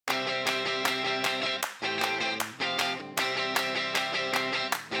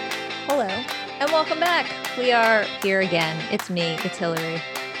welcome back. We are here again. It's me, it's Hillary.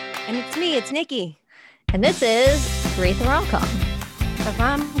 And it's me, it's Nikki. And this is Rate the Rom-Com. The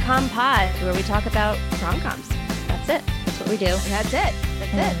Rom-Com Pod, where we talk about rom-coms. That's it. That's what we do. And that's it.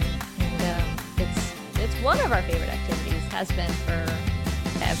 That's it. And it's one of our favorite activities. Has been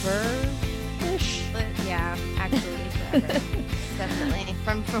forever-ish. Yeah, actually, forever. Definitely.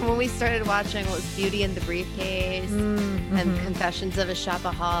 From when we started watching, what was Beauty and the Briefcase and Confessions of a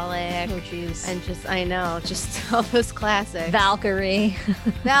Shopaholic. Oh, jeez. And I know, just all those classics. Valkyrie.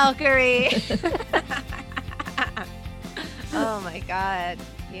 Oh my God.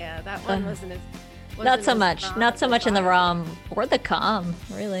 Yeah, that one wasn't not so much in the rom or the com,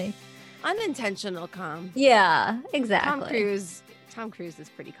 really. Unintentional calm. Yeah, exactly. Tom Cruise is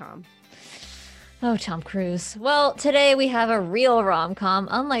pretty calm. Oh, Tom Cruise. Well, today we have a real rom-com,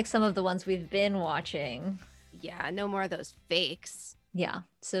 unlike some of the ones we've been watching. Yeah, no more of those fakes. Yeah.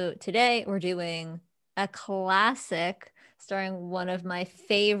 So today we're doing a classic starring one of my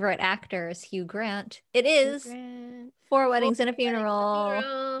favorite actors, Hugh Grant. It is Four Weddings and a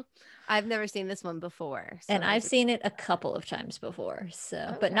Funeral. I've never seen this one before. So and I've seen it a couple of times before.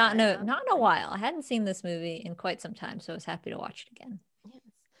 So, but not in a while. I hadn't seen this movie in quite some time, so I was happy to watch it again.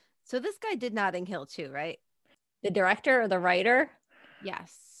 So this guy did Notting Hill too, right? The director or the writer?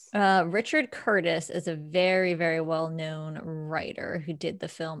 Yes. Richard Curtis is a very, very well-known writer who did the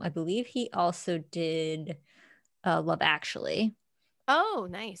film. I believe he also did Love Actually. Oh,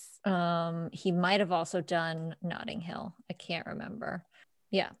 nice. He might have also done Notting Hill. I can't remember.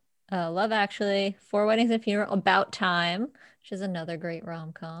 Yeah. Love Actually, Four Weddings and a Funeral, About Time, which is another great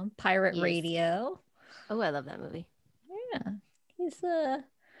rom-com. Pirate Radio. Oh, I love that movie. Yeah.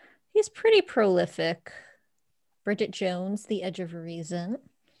 He's pretty prolific. Bridget Jones, The Edge of Reason.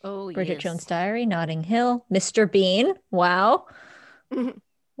 Oh, Bridget Jones' Diary, Notting Hill, Mr. Bean. Wow.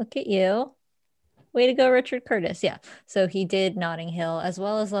 Look at you. Way to go, Richard Curtis. Yeah. So he did Notting Hill as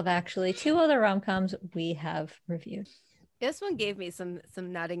well as Love Actually, two other rom-coms we have reviewed. This one gave me some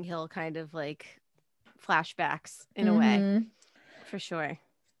Notting Hill kind of like flashbacks in a way, for sure.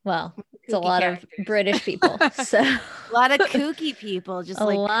 Well, it's a lot of British people. So a lot of kooky people, just a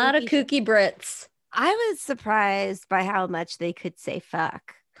lot of kooky Brits. I was surprised by how much they could say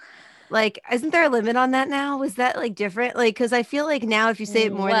fuck. Like, isn't there a limit on that now? Was that like different? Like, because I feel like now if you say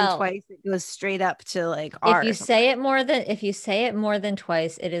it more than twice, it goes straight up to like R. If you say it more than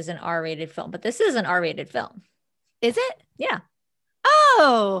twice, it is an R-rated film. But this is an R-rated film. Is it? Yeah.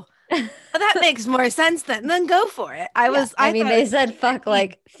 Oh. Well, that makes more sense then go for it. I mean they said fuck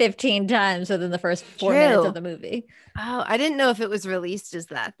like 15 times within the first 4 minutes of the movie. Oh, I didn't know if it was released as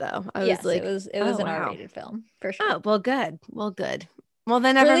that though. It was an R-rated film for sure. Oh, well good. Well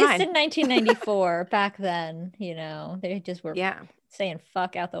then never released mind. In 1994. Back then, they just were saying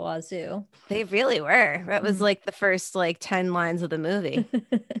fuck out the wazoo. They really were. That was like the first like 10 lines of the movie.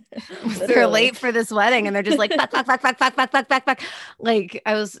 They're late for this wedding and they're just like fuck, fuck, fuck, fuck, fuck, fuck, fuck, fuck, fuck. Like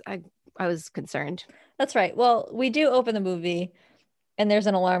I was concerned. That's right. Well, we do open the movie and there's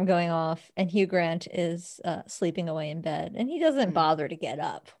an alarm going off and Hugh Grant is sleeping away in bed and he doesn't bother to get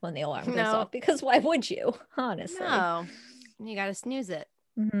up when the alarm goes off because why would you? Honestly. No. You got to snooze it.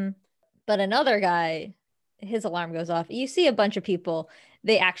 But another guy, his alarm goes off. You see a bunch of people,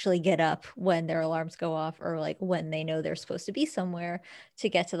 they actually get up when their alarms go off or like when they know they're supposed to be somewhere to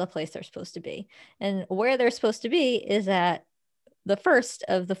get to the place they're supposed to be. And where they're supposed to be is at the first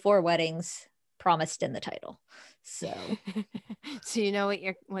of the 4 weddings promised in the title. So you know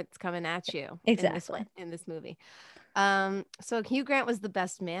what's coming at you exactly in this movie. So Hugh Grant was the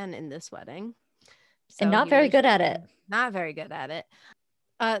best man in this wedding. So and not very good at it. Not very good at it.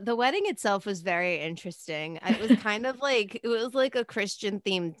 The wedding itself was very interesting. It was kind of like a Christian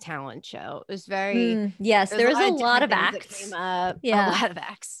themed talent show. It was very there was a lot of acts. Came up. Yeah, a lot of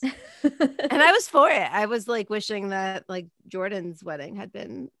acts. And I was for it. I was like wishing that like Jordan's wedding had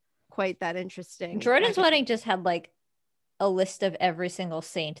been quite that interesting. Jordan's wedding just had like a list of every single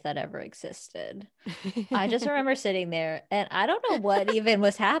saint that ever existed. I just remember sitting there and I don't know what even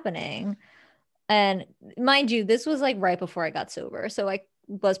was happening. And mind you, this was like right before I got sober. So I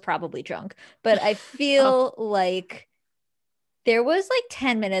was probably drunk, but I feel like there was like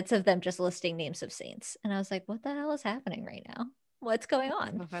 10 minutes of them just listing names of saints. And I was like, what the hell is happening right now? What's going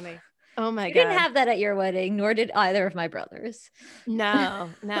on? So funny. Oh my God. You didn't have that at your wedding, nor did either of my brothers. No.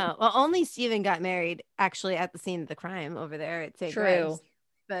 Well, only Stephen got married actually at the scene of the crime over there at St. Grace.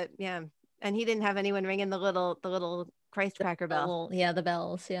 But yeah. And he didn't have anyone ringing the little Christ cracker bell. Yeah, the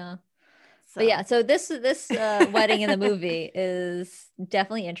bells. Yeah. But yeah, so this wedding in the movie is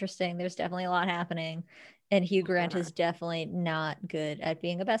definitely interesting. There's definitely a lot happening. And Hugh Grant is definitely not good at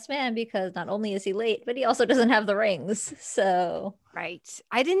being a best man because not only is he late, but he also doesn't have the rings. So right.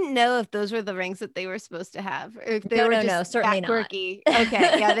 I didn't know if those were the rings that they were supposed to have, or if they were no, just certainly that not. quirky.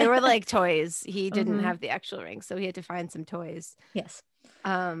 Okay, yeah, they were like toys. He didn't Mhm. have the actual rings, so he had to find some toys. Yes.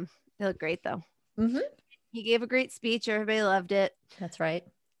 They look great though. Mm-hmm. He gave a great speech. Everybody loved it. That's right.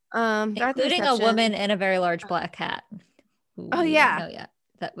 They're at the Including a woman reception. in a very large black hat. Who Oh we don't yeah, know yet.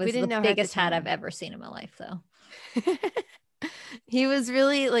 That we was the didn't know her at the biggest hat I've time. ever seen in my life, though. He was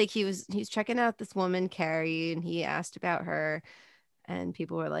really like he's checking out this woman Carrie, and he asked about her, and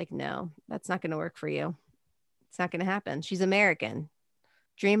people were like, "No, that's not going to work for you. It's not going to happen. She's American.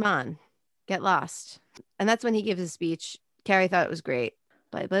 Dream on, get lost." And that's when he gives his speech. Carrie thought it was great.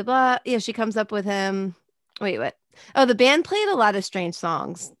 Blah blah blah. Yeah, she comes up with him. Wait, what? Oh, the band played a lot of strange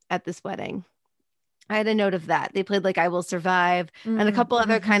songs at this wedding. I had a note of that. They played like "I Will Survive" and a couple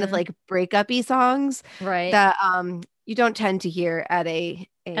other kind of like breakup-y songs Right. that you don't tend to hear at a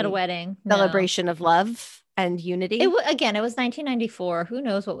wedding. celebration of love and unity. Again, it was 1994. Who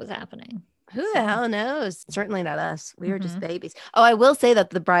knows what was happening? Who the hell knows? Certainly not us. We were just babies. Oh, I will say that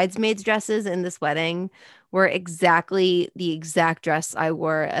the bridesmaids' dresses in this wedding were exactly the exact dress I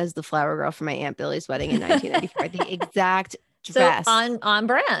wore as the flower girl for my Aunt Billy's wedding in 1994. The exact dress. So on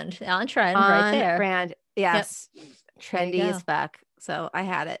brand, on trend, right there. On brand. Yes. Yep. Trendy as fuck. So I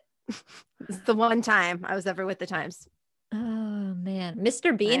had it. It's the one time I was ever with the times. Oh man.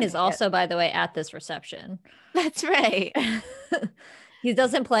 Mr. Bean is also, by the way, at this reception. That's right. He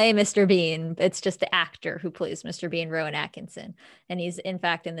doesn't play Mr. Bean. It's just the actor who plays Mr. Bean, Rowan Atkinson. And he's in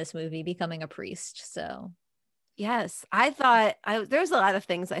fact in this movie becoming a priest. So yes, I thought there's a lot of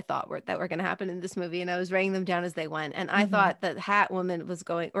things I thought that were going to happen in this movie, and I was writing them down as they went. And I thought that Hat Woman was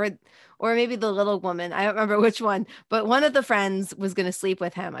going, or maybe the little woman, I don't remember which one, but one of the friends was going to sleep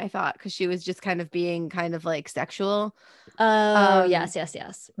with him. I thought because she was just kind of being kind of like sexual. Oh yes.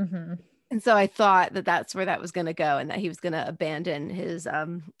 And so I thought that that's where that was going to go, and that he was going to abandon his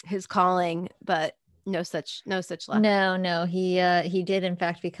calling, but no such luck. No, he did in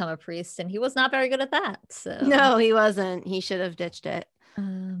fact become a priest, and he was not very good at that. So no, he wasn't. He should have ditched it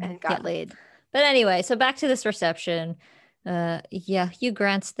and got laid. But anyway, so back to this reception. Hugh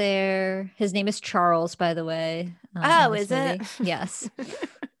Grant's there. His name is Charles, by the way. Oh, is it? Yes.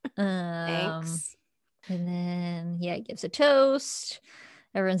 Thanks. And then he gives a toast.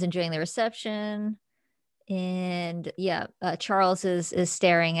 Everyone's enjoying the reception, and Charles is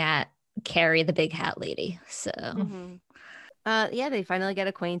staring at Carrie, the big hat lady. So they finally get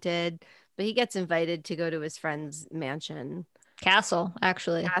acquainted, but he gets invited to go to his friend's mansion. Castle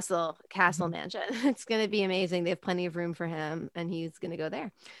Mansion. It's going to be amazing. They have plenty of room for him, and he's going to go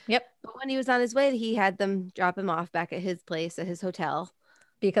there. Yep. But when he was on his way, he had them drop him off back at his place, at his hotel,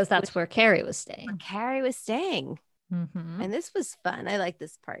 because that's where Carrie was staying. And this was fun. I like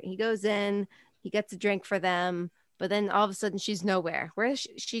this part. He goes in, he gets a drink for them, but then all of a sudden she's nowhere. Where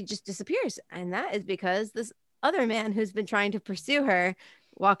she just disappears. And that is because this other man who's been trying to pursue her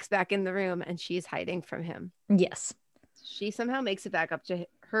walks back in the room, and she's hiding from him. Yes. She somehow makes it back up to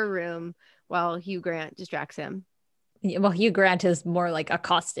her room while Hugh Grant distracts him. Well, Hugh Grant is more like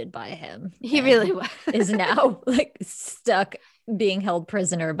accosted by him. He really was. Is now like stuck being held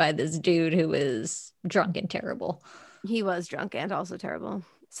prisoner by this dude who is drunk and terrible. He was drunk and also terrible.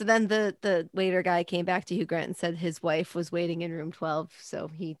 So then the waiter guy came back to Hugh Grant and said his wife was waiting in room 12. So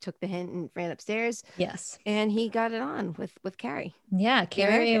he took the hint and ran upstairs. Yes. And he got it on with Carrie. Yeah,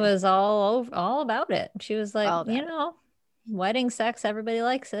 Carrie was all about it. She was like, wedding sex, everybody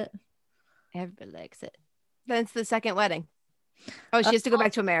likes it. Everybody likes it. Then it's the second wedding. Oh, she has to go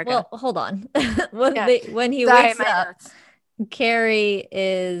back to America. Well, hold on. When he wakes up, Carrie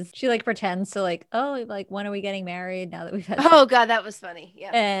she like pretends to like, oh, like, when are we getting married now that we've had oh god, that was funny. Yeah.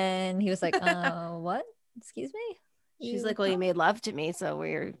 And he was like, what? Excuse me? She's like, well, you made love to me, so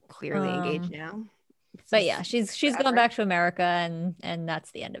we're clearly engaged now. But yeah, she's gone back to America, and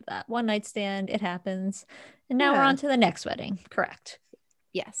that's the end of that one night stand. It happens. And now we're on to the next wedding. Correct.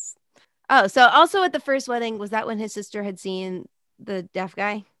 Yes. Oh, so also at the first wedding, was that when his sister had seen the deaf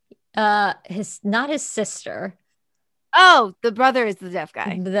guy? Not his sister. Oh, the brother is the deaf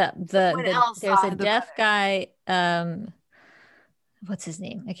guy. There's a deaf guy. What's his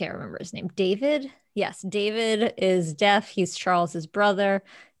name? I can't remember his name. David. Yes, David is deaf. He's Charles's brother,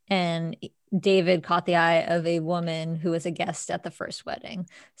 and David caught the eye of a woman who was a guest at the first wedding.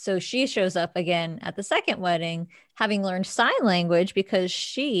 So she shows up again at the second wedding, having learned sign language because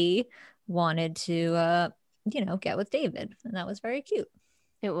she wanted to, get with David. And that was very cute.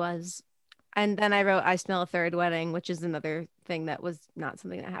 It was. And then I wrote, I smell a third wedding, which is another thing that was not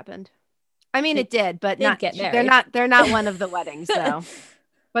something that happened. I mean, They it did, but did not. get They're married. not. They're not one of the weddings, though.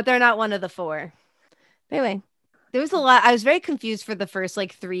 But they're not one of the four. Anyway, there was a lot. I was very confused for the first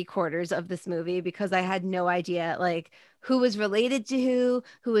like 3/4 of this movie because I had no idea like who was related to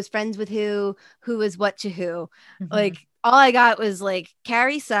who was friends with who was what to who. Mhm. Like all I got was like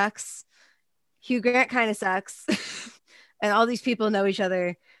Carrie sucks, Hugh Grant kind of sucks, and all these people know each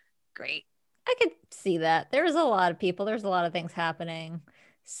other. Great. I could see that. There was a lot of people. There's a lot of things happening.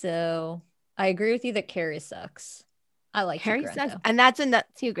 So I agree with you that Carrie sucks. I like Hugh Carrie Grant sucks, though. and that's in that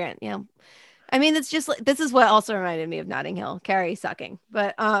Hugh Grant. Yeah, I mean, it's just like this is what also reminded me of Notting Hill, Carrie sucking.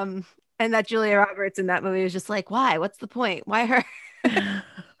 But and that Julia Roberts in that movie was just like, why? What's the point? Why her?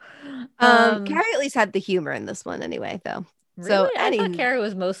 Um, Carrie at least had the humor in this one anyway, though. So really? I thought any Carrie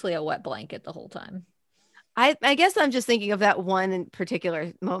was mostly a wet blanket the whole time. I guess I'm just thinking of that one in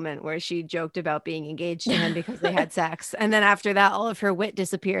particular moment where she joked about being engaged to him because they had sex. And then after that, all of her wit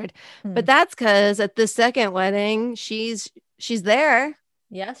disappeared. Hmm. But that's because at the second wedding, she's there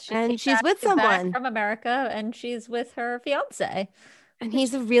Yes, she came and she's with back someone. from America and she's with her fiance, And which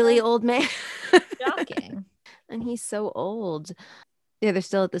he's is a really old man. shocking. And he's so old. Yeah, they're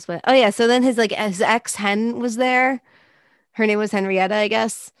still at this wedding. Oh yeah, so then his ex hen was there. Her name was Henrietta, I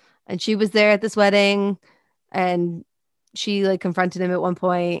guess. And she was there at this wedding and she like confronted him at one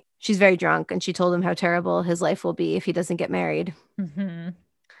point. She's very drunk and she told him how terrible his life will be if he doesn't get married. Hmm.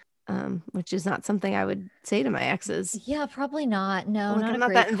 Which is not something I would say to my exes. Yeah, probably not. No, Like not I'm a not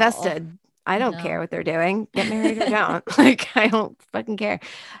that great call. invested. I don't care No. what they're doing. Get married or don't. Like I don't fucking care.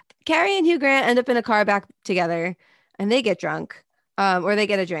 Carrie and Hugh Grant end up in a car back together and they get drunk. Or they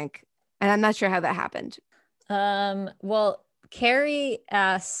get a drink. And I'm not sure how that happened. Well, Carrie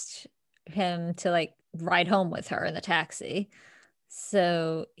asked him to like ride home with her in the taxi.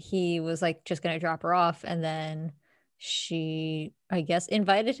 So he was like just gonna drop her off, and then she, I guess,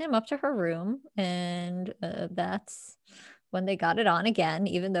 invited him up to her room, and that's when they got it on again,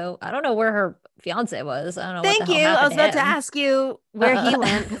 even though I don't know where her fiance was. I don't know what the Thank hell you. I happened was to about to him. ask you where he Uh,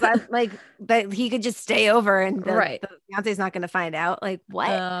 went because I like that he could just stay over and right. the fiance's not going to find out. Like what?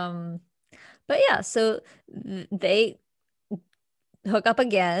 Um, but yeah, so they hook up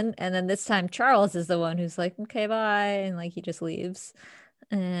again, and then this time Charles is the one who's like, okay, bye, and like he just leaves.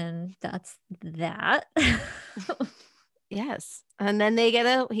 And that's that. Yes. And then he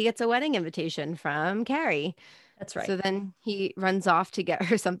gets a wedding invitation from Carrie. That's right. So then he runs off to get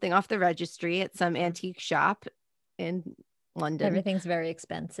her something off the registry at some antique shop in London. Everything's very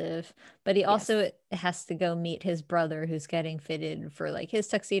expensive, but he Yes. also has to go meet his brother who's getting fitted for like his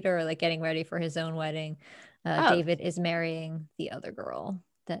tuxedo or like getting ready for his own wedding. Oh, David is marrying the other girl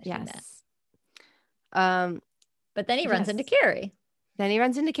that he met, yes. Um, but then he runs into yes. Carrie. Then he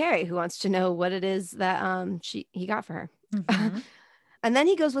runs into Carrie, who wants to know what it is that he got for her. Mhm. And then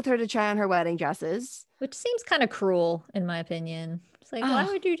he goes with her to try on her wedding dresses. Which seems kind of cruel, in my opinion. It's like, why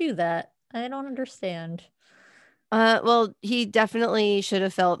Oh, would you do that? I don't understand. well, he definitely should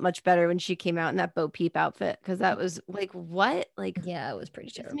have felt much better when she came out in that Bo Peep outfit because that was like, what? Like, Yeah, it was pretty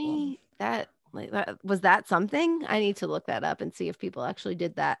excuse terrible. me, that like that was that something? I need to look that up and see if people actually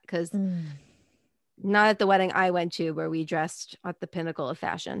did that because Mm. not at the wedding I went to where we dressed at the pinnacle of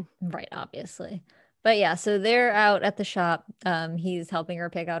fashion. Right, obviously. But yeah, so they're out at the shop. He's helping her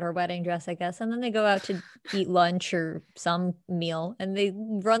pick out her wedding dress, I guess. And then they go out to eat lunch or some meal and they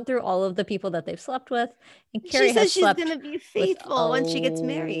run through all of the people that they've slept with. And She Carrie has says she's gonna slept be with a faithful when she gets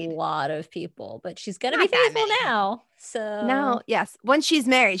married. lot of people, but she's gonna be Not that faithful many. now. No, So yes. Once she's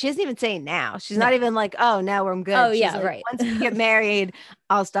married, she doesn't even say now. She's not no. even like, oh, now I'm Oh good. She's yeah, like, right. once we get married,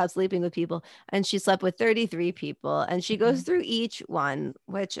 I'll stop sleeping with people. And she slept with 33 people. And she goes Mhm. through each one,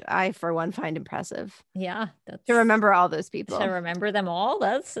 which I, for one, find impressive Yeah, to that's remember all those to people. remember them all.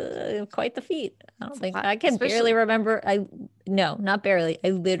 That's quite the feat. I don't It's a think lot, I can barely especially, remember. No, not barely. I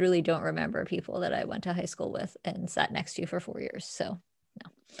literally don't remember people that I went to high school with and sat next to for 4 years. So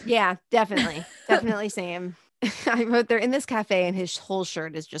yeah, definitely. no. Definitely same. I wrote they're in this cafe and his whole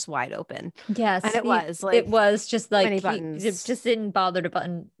shirt is just wide open. And Yes, it it was was just so like many he buttons. just didn't bother to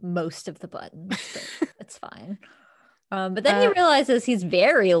button most of the buttons, but it's fine. But then he Uh, realizes he's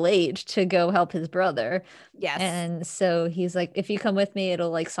very late to go help his brother. yes. And so he's like, if you come with me, it'll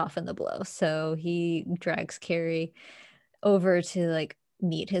like soften the blow. So he drags Carrie over to like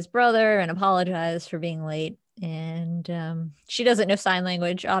meet his brother and apologize for being late. And she doesn't know sign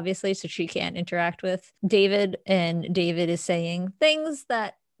language, obviously, so she can't interact with David. And David is saying things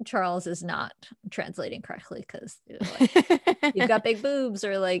that Charles is not translating correctly because like you've got big boobs,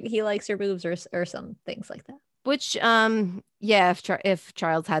 or like he likes your boobs, or some things like that. Which, yeah, if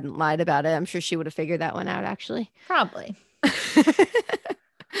Charles hadn't lied about it, I'm sure she would have figured that one out actually. Probably.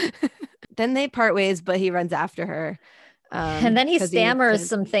 then they part ways, but he runs after her. And then he 'Cause stammers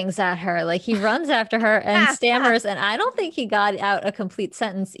some things at her. Like he runs after her and stammers, and I don't think he got out a complete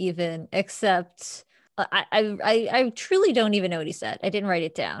sentence even, except I truly don't even know what he said. I didn't write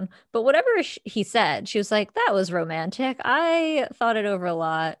it down. But whatever he said, she was like, that was romantic. I thought it over a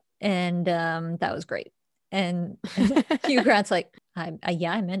lot, and that was great. And Hugh Grant's like,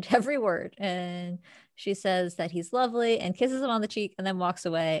 yeah, I meant every word. And she says that he's lovely and kisses him on the cheek and then walks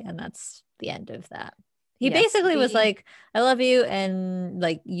away. And that's the end of that. He basically was like, I love you, and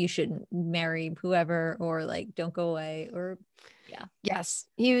like you shouldn't marry whoever, or like don't go away, or yeah. Yes.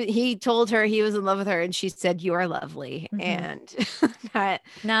 He told her he was in love with her, and she said, you are lovely. And that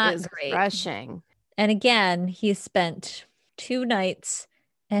Not is great. crushing. And again, he spent 2 nights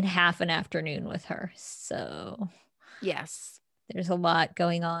and half an afternoon with her. So yes, there's a lot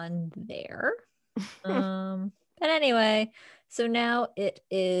going on there. But anyway, so now it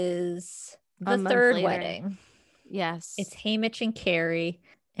is the third wedding. Yes. It's Haymitch and Carrie,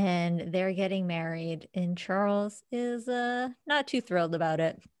 and they're getting married, and Charles is not too thrilled about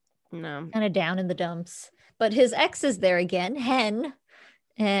it. No. Kind of down in the dumps. But his ex is there again, Hen,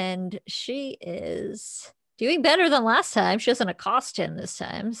 and she is doing better than last time. She doesn't accost him this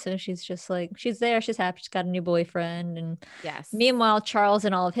time. So she's just like, she's there, she's happy, she's got a new boyfriend. And yes. Meanwhile, Charles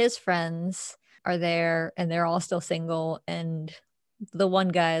and all of his friends are there, and they're all still single. And the one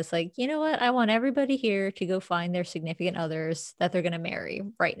guy is like, you know what? I want everybody here to go find their significant others that they're going to marry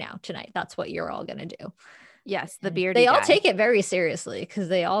right now, tonight. That's what you're all going to do. Yes, the And bearded they all guy. take it very seriously because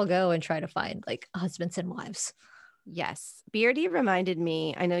they all go and try to find like husbands and wives. Yes. Beardy reminded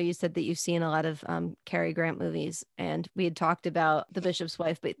me, I know you said that you've seen a lot of Cary Grant movies, and we had talked about The Bishop's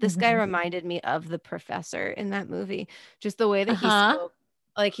Wife, but this guy reminded me of the professor in that movie. Just the way that he spoke.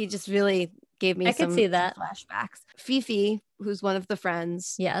 Like he just really gave me some flashbacks. Fifi, who's one of the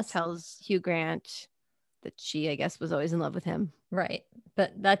friends, tells Hugh Grant that she, I guess, was always in love with him. Right.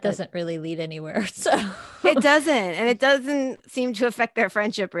 But that doesn't really lead anywhere. So it doesn't. And it doesn't seem to affect their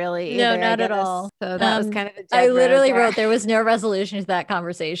friendship really. No, not at all. So that was kind of a I literally wrote there was no resolution to that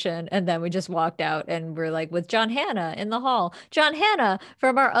conversation. And then we just walked out and we're like with John Hannah in the hall. John Hannah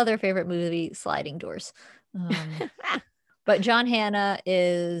from our other favorite movie, Sliding Doors. But John Hannah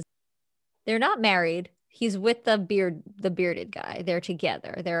they're not married. He's with the bearded guy. They're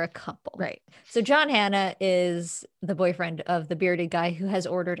together. They're a couple. Right. So John Hannah is the boyfriend of the bearded guy who has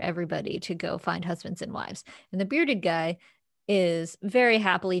ordered everybody to go find husbands and wives. And the bearded guy is very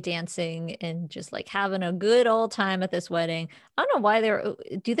happily dancing and just like having a good old time at this wedding. I don't know why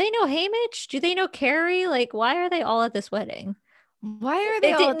do they know Haymitch? Do they know Carrie? Like, why are they all at this wedding? Why are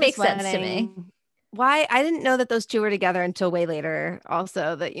they all at this wedding? It didn't make sense to me. Why? I didn't know that those two were together until way later.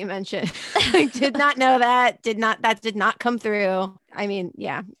 Also, that you mentioned, I did not know that. That did not come through. I mean,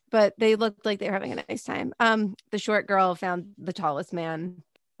 yeah, but they looked like they were having a nice time. The short girl found the tallest man,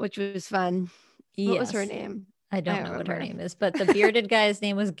 which was fun. What was her name? I don't know what her name is, but the bearded guy's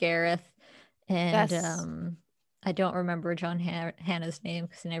name was Gareth, and I don't remember John Hannah's name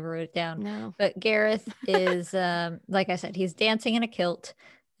because I never wrote it down. No, but Gareth is like I said, he's dancing in a kilt.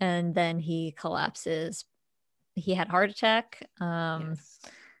 And then he collapses. He had a heart attack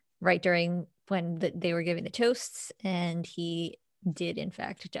right during when they were giving the toasts. And he did, in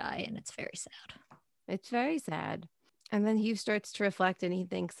fact, die. And it's very sad. It's very sad. And then Hugh starts to reflect and he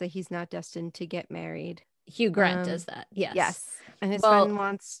thinks that he's not destined to get married. Hugh Grant does that. Yes. Yes. And his friend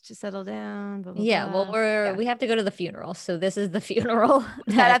wants to settle down. Blah, blah, yeah. blah. Well, we have to go to the funeral. So this is the funeral.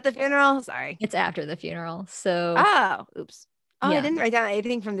 Is that at the funeral? Sorry. It's after the funeral. So. Oh, oops. Oh, yeah. I didn't write down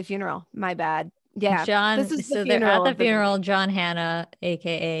anything from the funeral. My bad. Yeah. So they're at the funeral. John Hannah,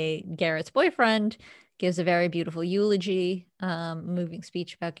 aka Garrett's boyfriend, gives a very beautiful eulogy, moving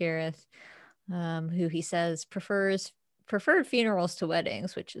speech about Gareth, who he says preferred funerals to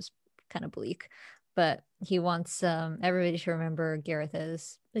weddings, which is kind of bleak. But he wants everybody to remember Gareth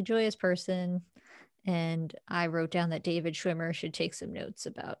as a joyous person. And I wrote down that David Schwimmer should take some notes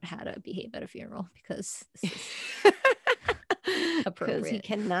about how to behave at a funeral because this is appropriate. Because he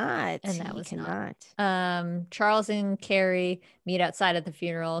cannot. And that was not. Charles and Carrie meet outside at the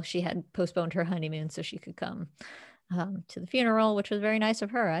funeral. She had postponed her honeymoon so she could come to the funeral, which was very nice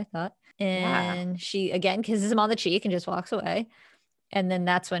of her, I thought. And she again kisses him on the cheek and just walks away. And then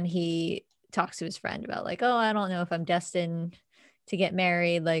that's when he talks to his friend about like, oh, I don't know if I'm destined to get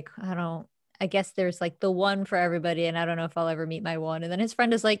married. Like, I guess there's like the one for everybody and I don't know if I'll ever meet my one. And then his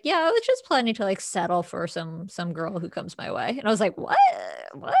friend is like, yeah, I was just planning to like settle for some girl who comes my way. And I was like, what?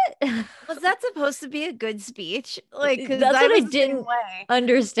 Was that supposed to be a good speech? Like, that's what I didn't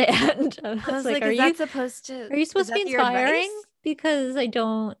understand. I was like, are you supposed to be inspiring? Because I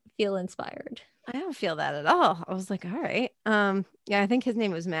don't feel inspired. I don't feel that at all. I was like, all right. Yeah, I think his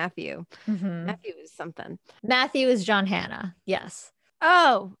name was Matthew. Mm-hmm. Matthew is something. Matthew is John Hannah. Yes.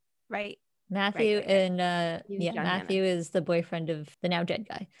 Oh, right. Matthew Right. and He was yeah, John Hannah. Matthew is the boyfriend of the now dead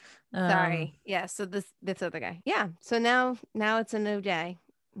guy. Sorry. Yeah. So this other guy. Yeah. So now it's a new day.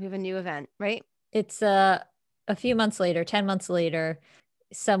 We have a new event, right? It's a few months later, 10 months later,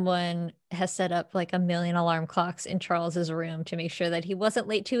 someone has set up like a million alarm clocks in Charles's room to make sure that he wasn't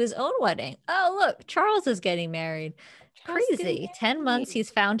late to his own wedding. Oh, look, Charles is getting married. Charles is getting Crazy. 10 months, married. he's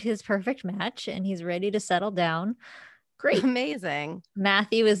found his perfect match and he's ready to settle down. Great. Amazing.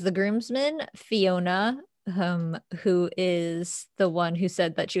 Matthew is the groomsman. Fiona, who is the one who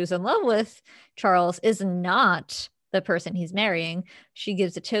said that she was in love with Charles, is not the person he's marrying. She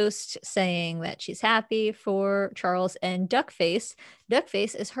gives a toast saying that she's happy for Charles. And Duckface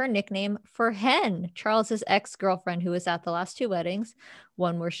is her nickname for Hen, Charles's ex-girlfriend who was at the last two weddings,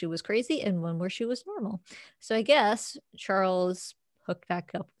 one where she was crazy and one where she was normal. So I guess Charles hooked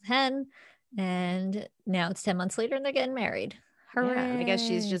back up with Hen, and now it's 10 months later and they're getting married. Hooray. Yeah, I guess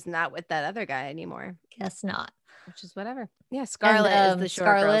she's just not with that other guy anymore. Guess not. Which is whatever. Yeah, Scarlett is the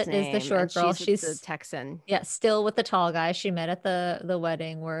short girl's name. Is the short girl. She's the Texan. Yeah, still with the tall guy she met at the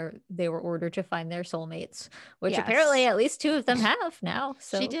wedding where they were ordered to find their soulmates, which apparently at least two of them have now.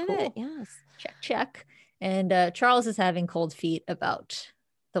 So she did it. Yes. Check. And Charles is having cold feet about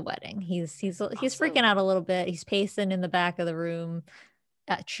the wedding. He's freaking out a little bit. He's pacing in the back of the room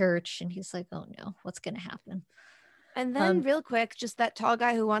at church and he's like, oh no, what's gonna happen? And then real quick, just that tall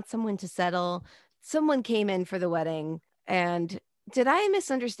guy who wants someone to settle. Someone came in for the wedding, and did I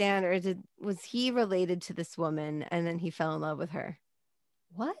misunderstand, or was he related to this woman and then he fell in love with her?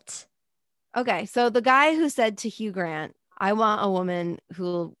 What? Okay, so the guy who said to Hugh Grant, I want a woman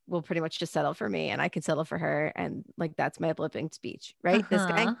who will pretty much just settle for me and I can settle for her, and like that's my uplifting speech, right? This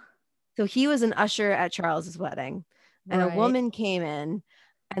guy. So he was an usher at Charles's wedding, and a woman came in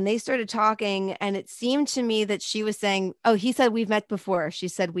and they started talking, and it seemed to me that she was saying, oh, he said we've met before. She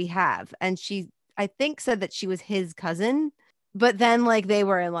said we have. And she, I think, said that she was his cousin, but then like they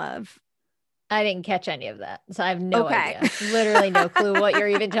were in love. I didn't catch any of that. So I have no idea. Literally no clue what you're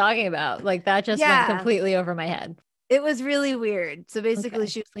even talking about. Like that just went completely over my head. It was really weird. So basically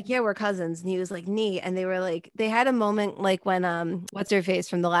she was like, yeah, we're cousins. And he was like, nee. And they were like, they had a moment like when what's her face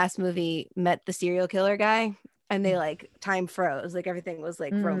from the last movie met the serial killer guy. And they like time froze, like everything was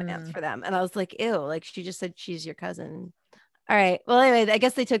like romance for them. And I was like, ew, like she just said she's your cousin. All right. Well, anyway, I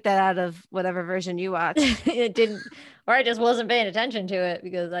guess they took that out of whatever version you watched. It didn't, or I just wasn't paying attention to it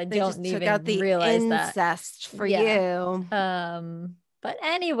because I don't even out the realize incest for you. But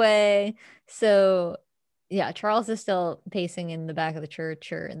anyway, so yeah, Charles is still pacing in the back of the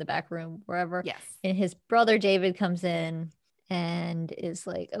church or in the back room, wherever. Yes. And his brother David comes in and is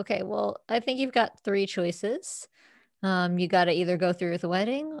like, okay, well, I think you've got three choices. You got to either go through with the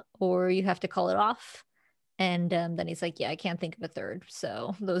wedding or you have to call it off. And then he's like, yeah, I can't think of a third.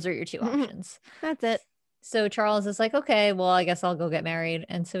 So those are your two options. That's it. So Charles is like, okay, well, I guess I'll go get married.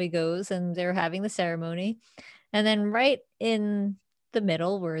 And so he goes and they're having the ceremony. And then right in the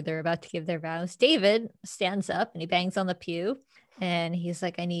middle where they're about to give their vows, David stands up and he bangs on the pew and he's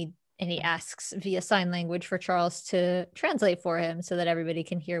like, and he asks via sign language for Charles to translate for him so that everybody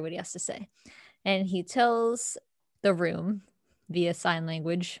can hear what he has to say. And he tells the room via sign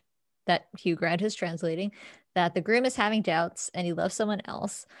language that Hugh Grant is translating that the groom is having doubts and he loves someone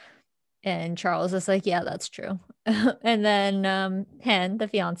else. And Charles is like, yeah, that's true. And then Hen, the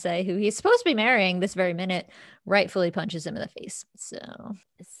fiance, who he's supposed to be marrying this very minute, rightfully punches him in the face. So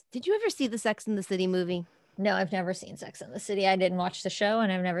did you ever see the Sex and the City movie? No, I've never seen Sex and the City. I didn't watch the show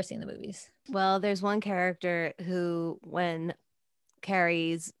and I've never seen the movies. Well, there's one character who, when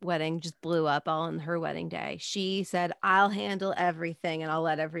Carrie's wedding just blew up all on her wedding day, she said, I'll handle everything and I'll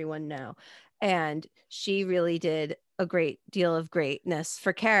let everyone know. And she really did a great deal of greatness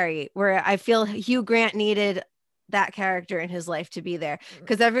for Carrie, where I feel Hugh Grant needed that character in his life to be there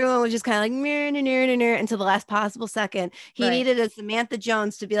because everyone was just kind of like near until the last possible second. He needed a Samantha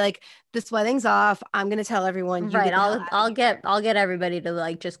Jones to be like, this wedding's off, I'm gonna tell everyone. I'll get everybody to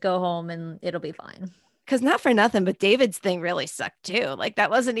like just go home and it'll be fine. Because not for nothing, but David's thing really sucked too. Like that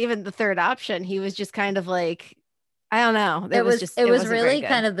wasn't even the third option. He was just kind of like, I don't know. It was really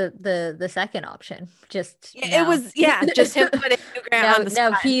kind of the second option. Just it was just him putting Hugh Grant on the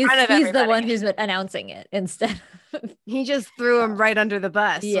spot. He's the one who's announcing it instead. He just threw him right under the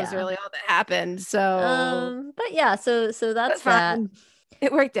bus. Yeah, was really all that happened. So, but yeah, so that's that.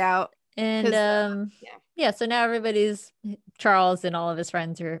 It worked out, and so now Charles and all of his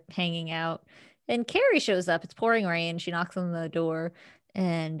friends are hanging out, and Carrie shows up. It's pouring rain. She knocks on the door.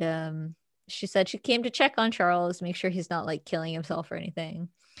 And she said she came to check on Charles, make sure he's not like killing himself or anything.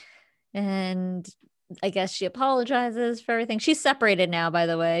 And I guess she apologizes for everything. She's separated now, by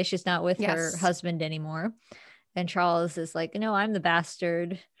the way. She's not with her Yes. husband anymore. And Charles is like, no, I'm the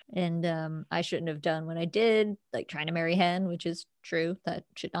bastard. And I shouldn't have done what I did, like trying to marry Hen, which is true. That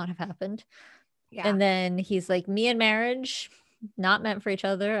should not have happened. Yeah. And then he's like, me and marriage, not meant for each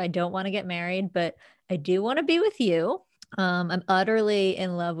other. I don't want to get married, but I do want to be with you. I'm utterly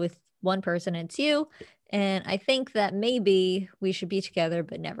in love with one person, and it's you. And I think that maybe we should be together,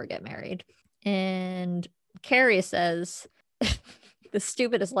 but never get married. And Carrie says the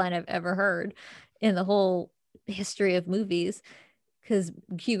stupidest line I've ever heard in the whole history of movies. Because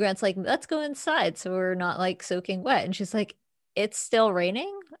Hugh Grant's like, let's go inside so we're not like soaking wet. And she's like, it's still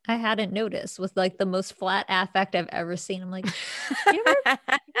raining? I hadn't noticed, with like the most flat affect I've ever seen. I'm like, you ever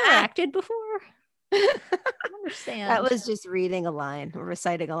acted before? I don't understand. That was just reading a line or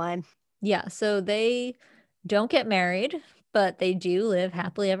reciting a line. Yeah. So they don't get married, but they do live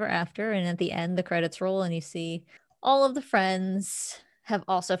happily ever after. And at the end, the credits roll and you see all of the friends have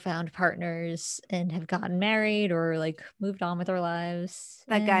also found partners and have gotten married or like moved on with their lives.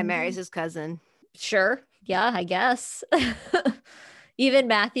 That guy marries his cousin. Sure. Yeah, I guess. Even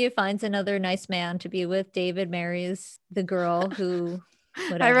Matthew finds another nice man to be with. David marries the girl who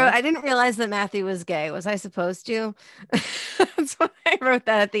I didn't realize that Matthew was gay. Was I supposed to? That's why I wrote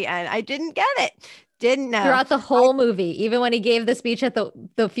that at the end. I didn't get it. Didn't know. Throughout the whole movie, even when he gave the speech at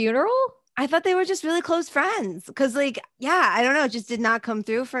the funeral? I thought they were just really close friends. Because, like, yeah, I don't know. It just did not come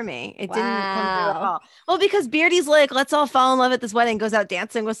through for me. It didn't come through at all. Well, because Beardy's like, let's all fall in love at this wedding, goes out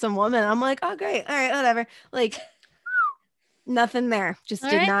dancing with some woman. I'm like, oh, great. All right, whatever. Like, nothing there. Just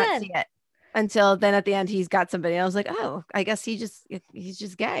did not see it. Until then at the end, he's got somebody. I was like, oh, I guess he's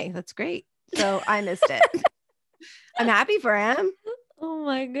just gay. That's great. So I missed it. I'm happy for him. Oh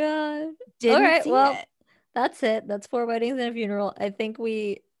my God. All right. Well, that's it. That's 4 weddings and a funeral. I think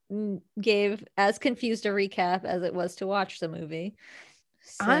we gave as confused a recap as it was to watch the movie.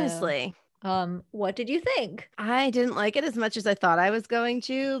 So, honestly. What did you think? I didn't like it as much as I thought I was going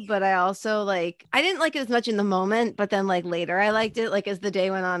to, but I also I didn't like it as much in the moment, but then like later I liked it. Like as the day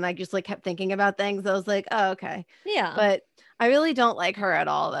went on, I just like kept thinking about things. I was like, oh, okay. Yeah. But I really don't like her at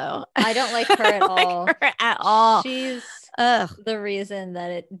all though. I don't like her at all. Like her at all. She's the reason that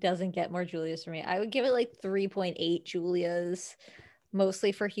it doesn't get more Julias for me. I would give it like 3.8 Julias,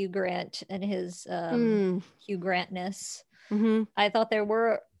 mostly for Hugh Grant and his Hugh Grantness. Mm-hmm. I thought there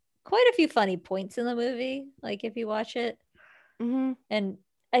were quite a few funny points in the movie, like if you watch it. Mm-hmm. And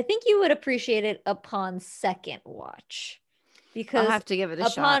I think you would appreciate it upon second watch, because I'll have to give it a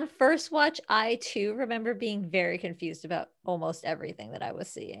shot. Upon first watch, I too remember being very confused about almost everything that I was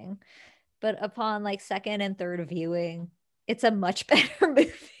seeing. But upon like second and third viewing, it's a much better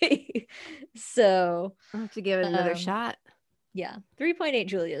movie. So I'll have to give it another shot. Yeah, 3.8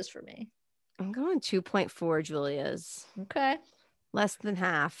 Julias for me. I'm going 2.4 Julias. Okay. Less than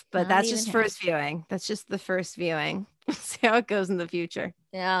half, but that's just first viewing. That's just the first viewing. See how it goes in the future.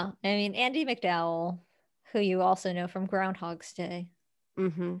 Yeah. I mean, Andie MacDowell, who you also know from Groundhog's Day,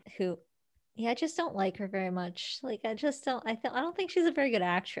 who, I just don't like her very much. Like, I don't think she's a very good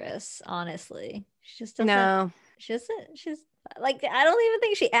actress, honestly. She just doesn't. No. She's like, I don't even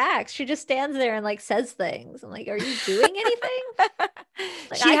think she acts. She just stands there and like says things. I'm like, are you doing anything?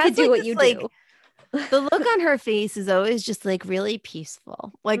 Like, I could do what you do. The look on her face is always just like really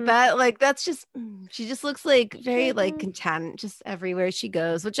peaceful, like that. Like that's just, she just looks like very like content just everywhere she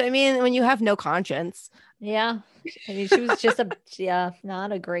goes, which I mean, when you have no conscience. Yeah. I mean, she was just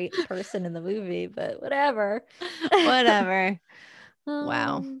not a great person in the movie, but whatever. Whatever.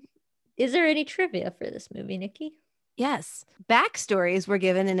 Wow. Is there any trivia for this movie, Nikki? Yes. Backstories were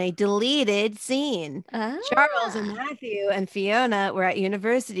given in a deleted scene. Charles and Matthew and Fiona were at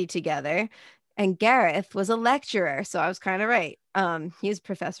university together. And Gareth was a lecturer, so I was kind of right. He was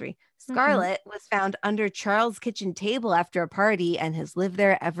professory. Scarlett was found under Charles' kitchen table after a party and has lived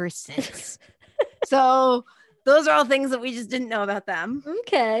there ever since. So those are all things that we just didn't know about them.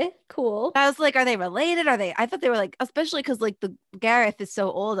 Okay, cool. I was like, are they related? I thought they were like, especially because like the Gareth is so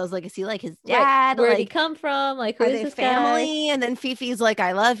old. I was like, is he like his dad? Right. Where did he come from? Like, who is this family? Guy? And then Fifi's like,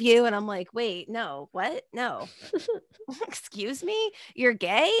 I love you. And I'm like, wait, no, what? No. Excuse me? You're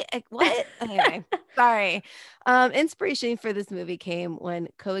gay? What? Anyway. Sorry. Inspiration for this movie came when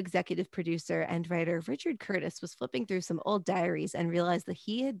co-executive producer and writer Richard Curtis was flipping through some old diaries and realized that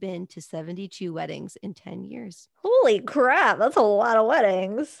he had been to 72 weddings in 10 years. Holy crap, that's a lot of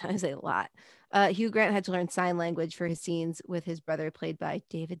weddings. That is a lot. Hugh Grant had to learn sign language for his scenes with his brother, played by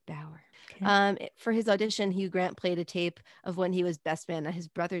David Bauer. Okay. For his audition, Hugh Grant played a tape of when he was best man at his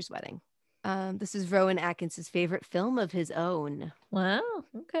brother's wedding. This is Rowan Atkins's favorite film of his own. Wow.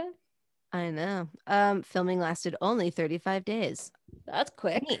 Okay. I know. Filming lasted only 35 days. That's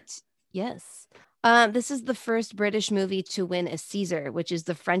quick. Neat. Yes. This is the first British movie to win a César, which is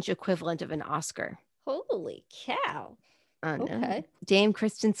the French equivalent of an Oscar. Holy cow. Okay. Dame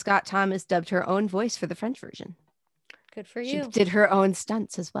Kristen Scott Thomas dubbed her own voice for the French version. Good for you. She did her own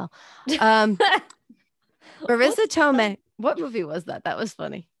stunts as well. Marissa Tomei. What movie was that? That was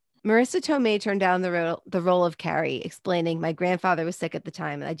funny. Marissa Tomei turned down the role of Carrie, explaining, "My grandfather was sick at the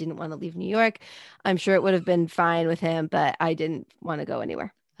time and I didn't want to leave New York. I'm sure it would have been fine with him, but I didn't want to go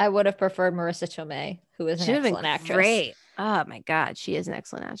anywhere." I would have preferred Marissa Tomei, who is an excellent actress. Great. Oh my God, she is an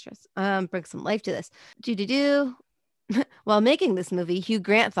excellent actress. Bring some life to this. While making this movie, Hugh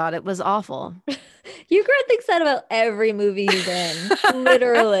Grant thought it was awful. Hugh Grant thinks that about every movie he's in.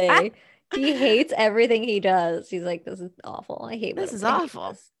 Literally. He hates everything he does. He's like, this is awful. I hate this. Is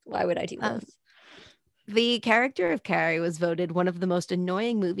awful. Why would I do this? The character of Carrie was voted one of the most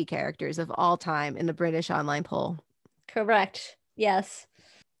annoying movie characters of all time in a British online poll. Correct. Yes.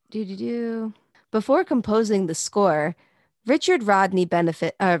 Before composing the score, Richard Rodney Bennett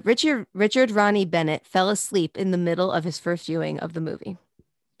fell asleep in the middle of his first viewing of the movie.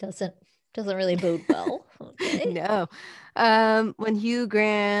 Doesn't really bode well. Okay. No. When Hugh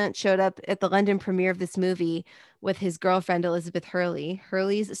Grant showed up at the London premiere of this movie with his girlfriend Elizabeth Hurley,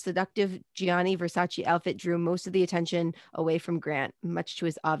 Hurley's seductive Gianni Versace outfit drew most of the attention away from Grant, much to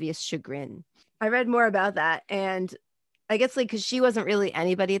his obvious chagrin. I read more about that, and I guess because she wasn't really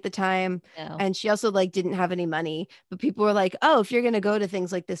anybody at the time. No. And she also didn't have any money, but people were like, "Oh, if you're going to go to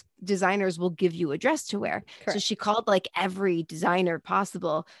things like this, designers will give you a dress to wear." Correct. So she called every designer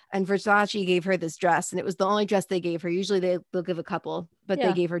possible, and Versace gave her this dress, and it was the only dress they gave her. Usually they'll give a couple, but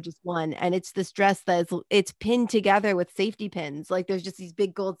they gave her just one. And it's this dress it's pinned together with safety pins. There's just these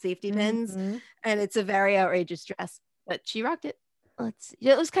big gold safety pins, and it's a very outrageous dress, but she rocked it.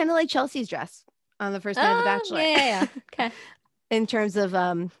 It was kind of like Chelsea's dress on the first night of The Bachelor. Yeah. Okay. In terms of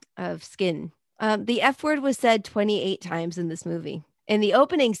skin. The F word was said 28 times in this movie. In the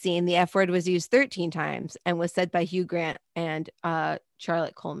opening scene, the F word was used 13 times and was said by Hugh Grant and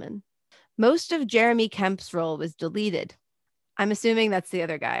Charlotte Coleman. Most of Jeremy Kemp's role was deleted. I'm assuming that's the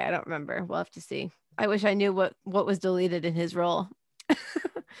other guy. I don't remember. We'll have to see. I wish I knew what was deleted in his role.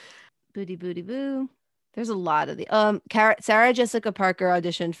 Booty booty boo. There's a lot of the Sarah Jessica Parker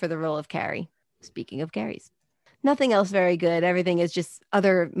auditioned for the role of Carrie. Speaking of Carries, nothing else very good. Everything is just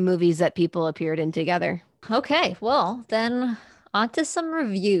other movies that people appeared in together. Okay, well, then on to some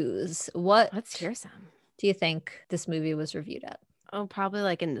reviews. Let's hear some. Do you think this movie was reviewed at? Oh,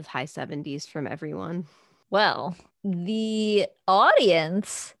 probably in the high 70s from everyone. Well, the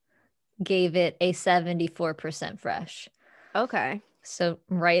audience gave it a 74% fresh. Okay. So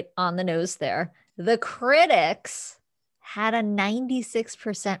right on the nose there. The critics had a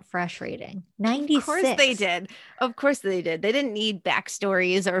 96% fresh rating. 96. Of course they did. They didn't need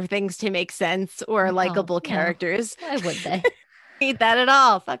backstories or things to make sense or likable characters. Why would they? Need that at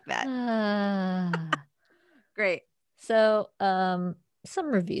all. Fuck that. Great. So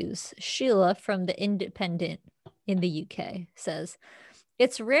some reviews. Sheila from The Independent in the UK says,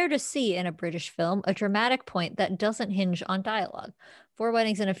 "It's rare to see in a British film a dramatic point that doesn't hinge on dialogue. 4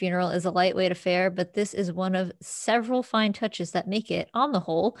 Weddings and a Funeral is a lightweight affair, but this is one of several fine touches that make it, on the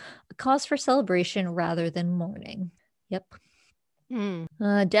whole, a cause for celebration rather than mourning." Yep.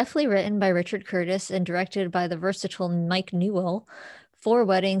 Deftly written by Richard Curtis and directed by the versatile Mike Newell, 4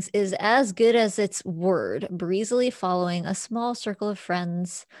 Weddings is as good as its word, breezily following a small circle of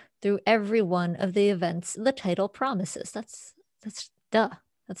friends through every one of the events the title promises. That's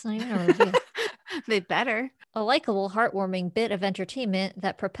not even a review. They better. A likable, heartwarming bit of entertainment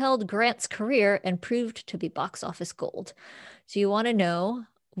that propelled Grant's career and proved to be box office gold. Do you want to know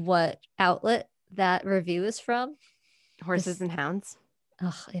what outlet that review is from? Horses and Hounds.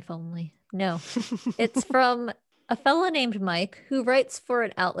 Ugh, if only. No. It's from a fella named Mike who writes for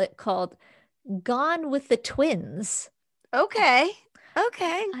an outlet called Gone with the Twins. Okay,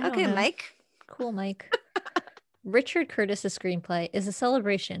 Mike. Cool, Mike. Richard Curtis's screenplay is a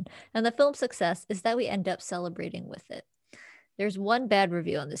celebration, and the film's success is that we end up celebrating with it. There's one bad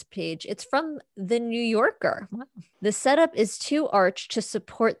review on this page. It's from The New Yorker. Wow. The setup is too arch to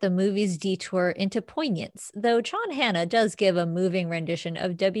support the movie's detour into poignance, though John Hannah does give a moving rendition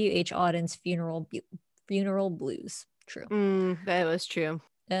of W.H. Auden's Funeral Blues. True. That was true.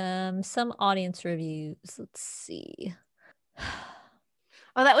 Some audience reviews. Let's see.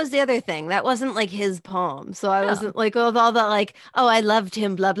 Oh, that was the other thing. That wasn't like his poem. So I No. wasn't like with all that like, oh, I loved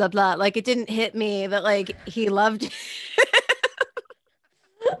him, blah, blah, blah. Like it didn't hit me that like he loved.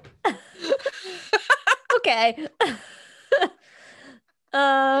 Okay.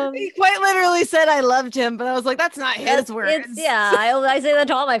 He quite literally said I loved him, but I was like, that's not his words. Yeah, I say that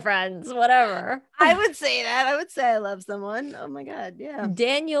to all my friends, whatever. I would say that. I would say I love someone. Oh my God. Yeah.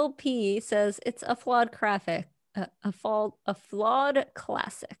 Daniel P says it's a flawed graphic, a flawed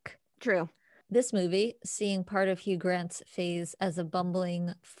classic. True. This movie, seeing part of Hugh Grant's phase as a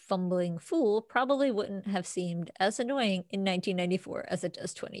bumbling, fumbling fool, probably wouldn't have seemed as annoying in 1994 as it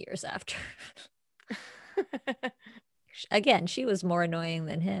does 20 years after. Again, she was more annoying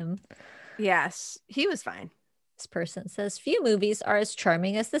than him. Yes, he was fine. This person says few movies are as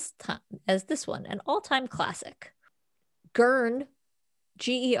charming as this one, an all-time classic. Gern,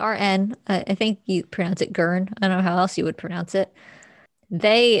 Gern, I think you pronounce it Gern. I don't know how else you would pronounce it.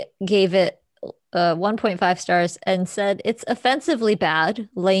 They gave it 1.5 stars and said it's offensively bad,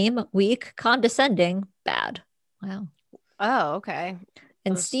 lame, weak, condescending, bad. Wow. Oh, okay.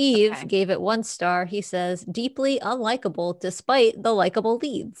 And Steve gave it 1 star. He says, deeply unlikable despite the likable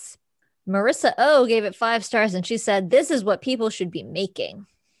leads. Marissa O gave it 5 stars and she said, this is what people should be making.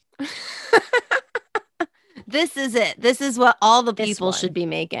 This is it. This is what all the people should be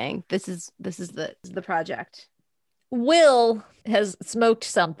making. This is the project. Will has smoked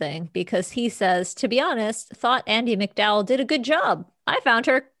something because he says, to be honest, thought Andie MacDowell did a good job. I found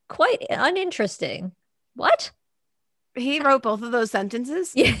her quite uninteresting. What? He wrote both of those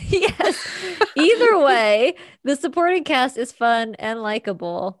sentences? Yes. Either way, the supporting cast is fun and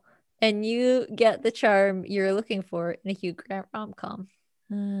likable, and you get the charm you're looking for in a Hugh Grant rom-com.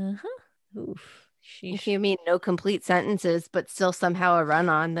 Oof. If you mean no complete sentences, but still somehow a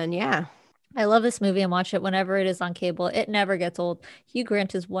run-on, then yeah. I love this movie and watch it whenever it is on cable. It never gets old. Hugh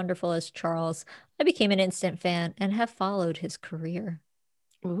Grant is wonderful as Charles. I became an instant fan and have followed his career.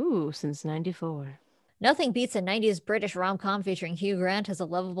 Ooh, since 94. Nothing beats a 90s British rom-com featuring Hugh Grant as a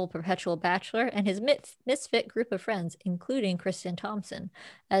lovable perpetual bachelor and his misfit group of friends, including Kristen Thompson,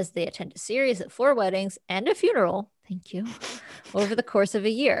 as they attend a series of 4 weddings and a funeral, thank you, over the course of a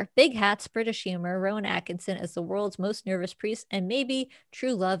year. Big hats, British humor, Rowan Atkinson as the world's most nervous priest, and maybe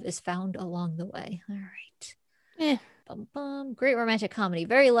true love is found along the way. All right. Bum, bum. Great romantic comedy,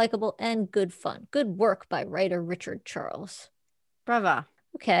 very likable and good fun. Good work by writer Richard Charles. Bravo.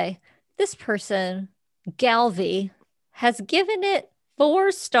 Okay. This person, Galvey, has given it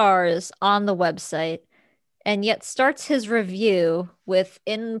 4 stars on the website and yet starts his review with,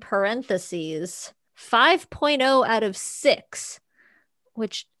 in parentheses, 5.0 out of 6,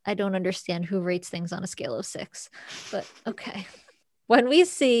 which I don't understand who rates things on a scale of 6, but okay. When we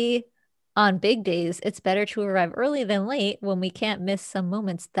see on big days, it's better to arrive early than late when we can't miss some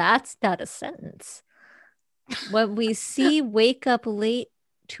moments. That's not a sentence. When we see wake up late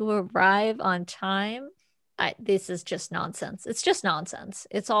to arrive on time, this is just nonsense. It's just nonsense.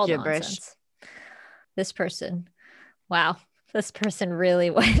 It's all gibberish. Nonsense. This person, wow, this person really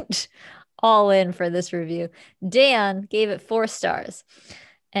went all in for this review. Dan gave it 4 stars,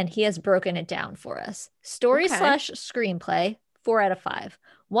 and he has broken it down for us. Story / screenplay, 4 out of 5.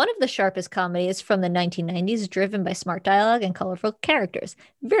 One of the sharpest comedies from the 1990s, driven by smart dialogue and colorful characters.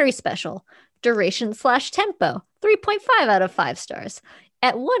 Very special. Duration / tempo, 3.5 out of 5 stars.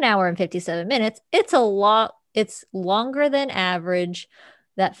 At 1 hour and 57 minutes, it's a lot. It's longer than average.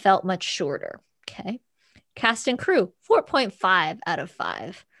 That felt much shorter. Okay. Cast and crew, 4.5 out of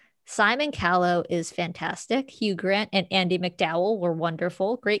 5. Simon Callow is fantastic. Hugh Grant and Andie MacDowell were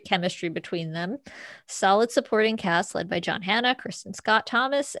wonderful. Great chemistry between them. Solid supporting cast led by John Hannah, Kristen Scott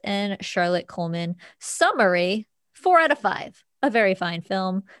Thomas, and Charlotte Coleman. Summary, 4 out of 5. A very fine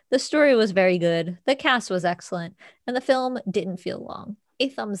film. The story was very good. The cast was excellent. And the film didn't feel long. A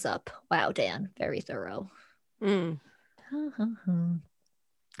thumbs up. Wow, Dan. Very thorough. Good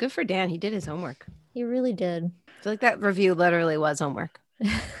for Dan. He did his homework. He really did. I feel like that review literally was homework. All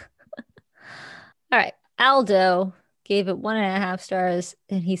right. Aldo gave it 1.5 stars,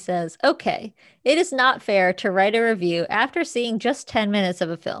 and he says, okay, it is not fair to write a review after seeing just 10 minutes of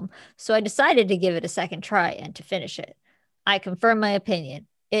a film, so I decided to give it a second try and to finish it. I confirm my opinion.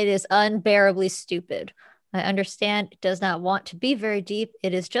 It is unbearably stupid. I understand it does not want to be very deep.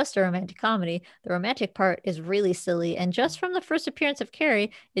 It is just a romantic comedy. The romantic part is really silly, and just from the first appearance of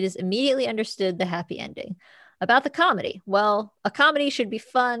Carrie, it is immediately understood the happy ending. About the comedy, well, a comedy should be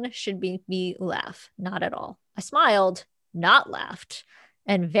fun, should make me laugh. Not at all. I smiled, not laughed,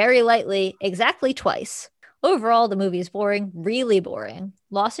 and very lightly, exactly twice. Overall, the movie is boring, really boring.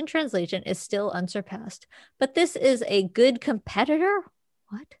 Lost in Translation is still unsurpassed, but this is a good competitor.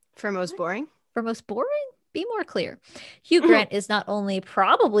 What? For most boring? For most boring? Be more clear. Hugh Grant is not only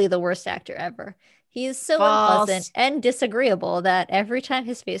probably the worst actor ever, he is so unpleasant and disagreeable that every time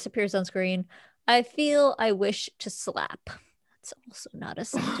his face appears on screen, I feel I wish to slap. That's also not a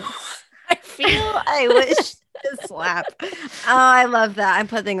sentence. I feel I wish to slap. Oh, I love that. I'm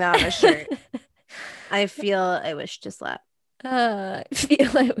putting that on a shirt. I feel I wish to slap. I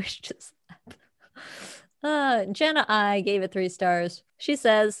feel I wish to slap. Jenna I gave it 3 stars. She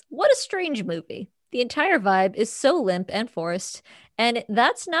says, what a strange movie. The entire vibe is so limp and forced. And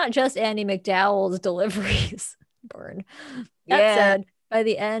that's not just Andy McDowell's deliveries. Burn. That said, by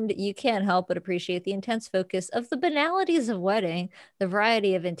the end, you can't help but appreciate the intense focus of the banalities of wedding, the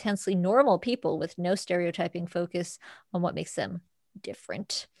variety of intensely normal people with no stereotyping focus on what makes them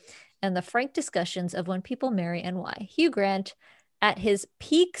different, and the frank discussions of when people marry and why. Hugh Grant, at his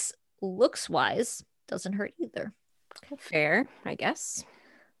peaks looks-wise, doesn't hurt either. Okay. Fair, I guess.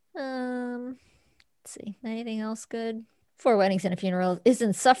 Let's see. Anything else good? 4 Weddings and a Funeral is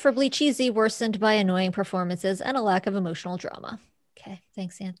insufferably cheesy, worsened by annoying performances and a lack of emotional drama. Okay,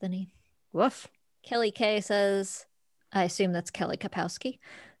 thanks, Anthony. Woof. Kelly K says, I assume that's Kelly Kapowski.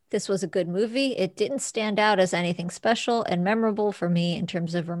 This was a good movie. It didn't stand out as anything special and memorable for me in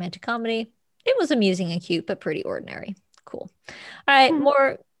terms of romantic comedy. It was amusing and cute, but pretty ordinary. Cool. All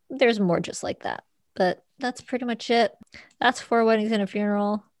right, there's more just like that. But that's pretty much it. That's 4 Weddings and a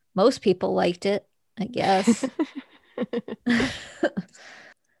Funeral. Most people liked it, I guess.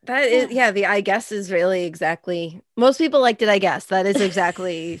 That is, the I guess is really exactly. Most people liked it, I guess. That is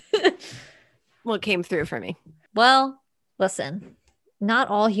exactly what came through for me. Well, listen, not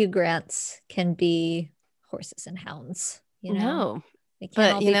all Hugh Grants can be horses and hounds. You know, no, they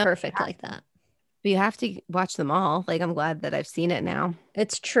can't all be perfect like that. But you have to watch them all. Like, I'm glad that I've seen it now.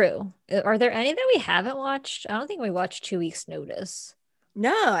 It's true. Are there any that we haven't watched? I don't think we watched 2 Weeks Notice.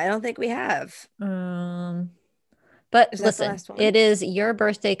 No, I don't think we have. But listen, it is your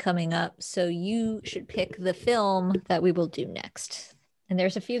birthday coming up, so you should pick the film that we will do next. And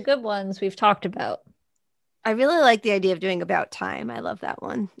there's a few good ones we've talked about. I really like the idea of doing About Time. I love that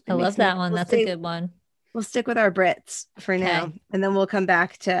one. I love that one. That's a good one. We'll stick with our Brits for now, and then we'll come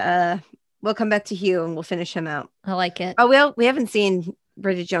back to Hugh and we'll finish him out. I like it. Oh, we haven't seen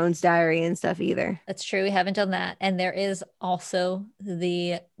Bridget Jones' Diary and stuff either. That's true. We haven't done that. And there is also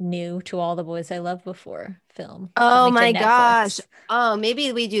the new To All the Boys I Loved Before film. Oh my gosh. Oh,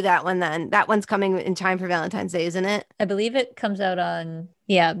 maybe we do that one then. That one's coming in time for Valentine's Day, isn't it? I believe it comes out on,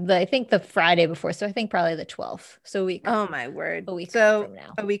 I think the Friday before. So I think probably the 12th. So a week. Oh my word. A week from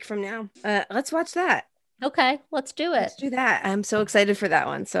now. A week from now. Let's watch that. Okay, let's do it. Let's do that. I'm so excited for that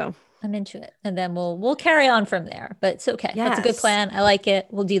one. So I'm into it. And then we'll carry on from there. But it's okay. Yes. That's a good plan. I like it.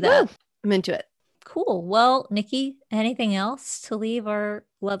 We'll do that. Woo! I'm into it. Cool. Well, Nikki, anything else to leave our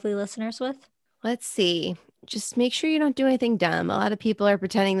lovely listeners with? Let's see. Just make sure you don't do anything dumb. A lot of people are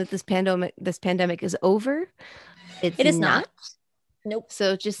pretending that this pandemic is over. It is not. Nope.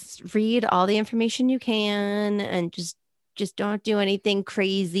 So just read all the information you can and just don't do anything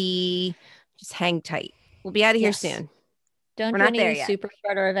crazy. Just hang tight. We'll be out of here soon. Don't do any super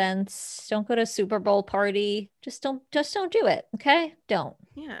spreader events. Don't go to Super Bowl party. Just don't do it. Okay? Don't.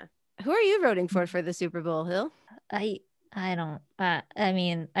 Yeah. Who are you voting for the Super Bowl, Hill? I don't. I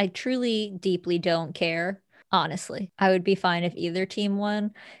mean, I truly, deeply don't care. Honestly, I would be fine if either team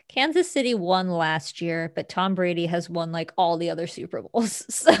won. Kansas City won last year, but Tom Brady has won like all the other Super Bowls.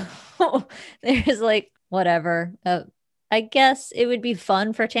 So there's like whatever. I guess it would be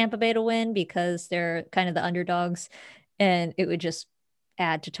fun for Tampa Bay to win because they're kind of the underdogs. And it would just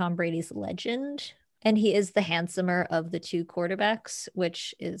add to Tom Brady's legend. And he is the handsomer of the 2 quarterbacks,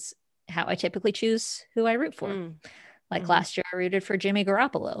 which is how I typically choose who I root for. Last year, I rooted for Jimmy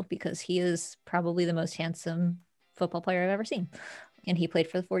Garoppolo because he is probably the most handsome football player I've ever seen. And he played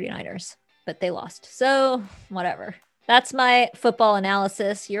for the 49ers, but they lost. So whatever. That's my football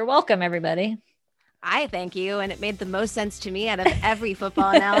analysis. You're welcome, everybody. I thank you. And it made the most sense to me out of every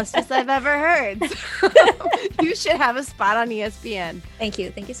football analysis I've ever heard. You should have a spot on ESPN. Thank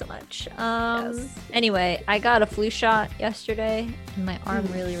you. Thank you so much. Anyway, I got a flu shot yesterday and my arm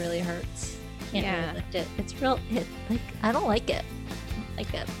really, really hurts. Can't really lift it. It's real. I don't like it.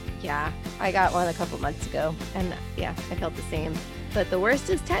 like it. Yeah, I got one a couple months ago, and yeah, I felt the same. But the worst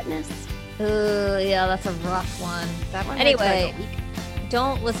is tetanus. Yeah, that's a rough one. That one. Anyway,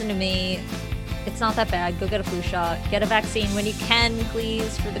 don't listen to me. It's not that bad. Go get a flu shot. Get a vaccine when you can,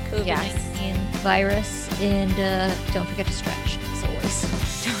 please, for the COVID-19 virus. And don't forget to stretch, as always.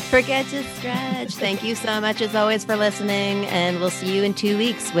 Don't forget to stretch. Thank you so much, as always, for listening. And we'll see you in 2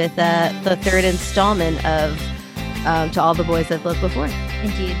 weeks with the third installment of To All the Boys I've Loved Before.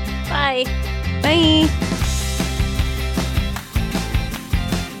 Indeed. Bye. Bye.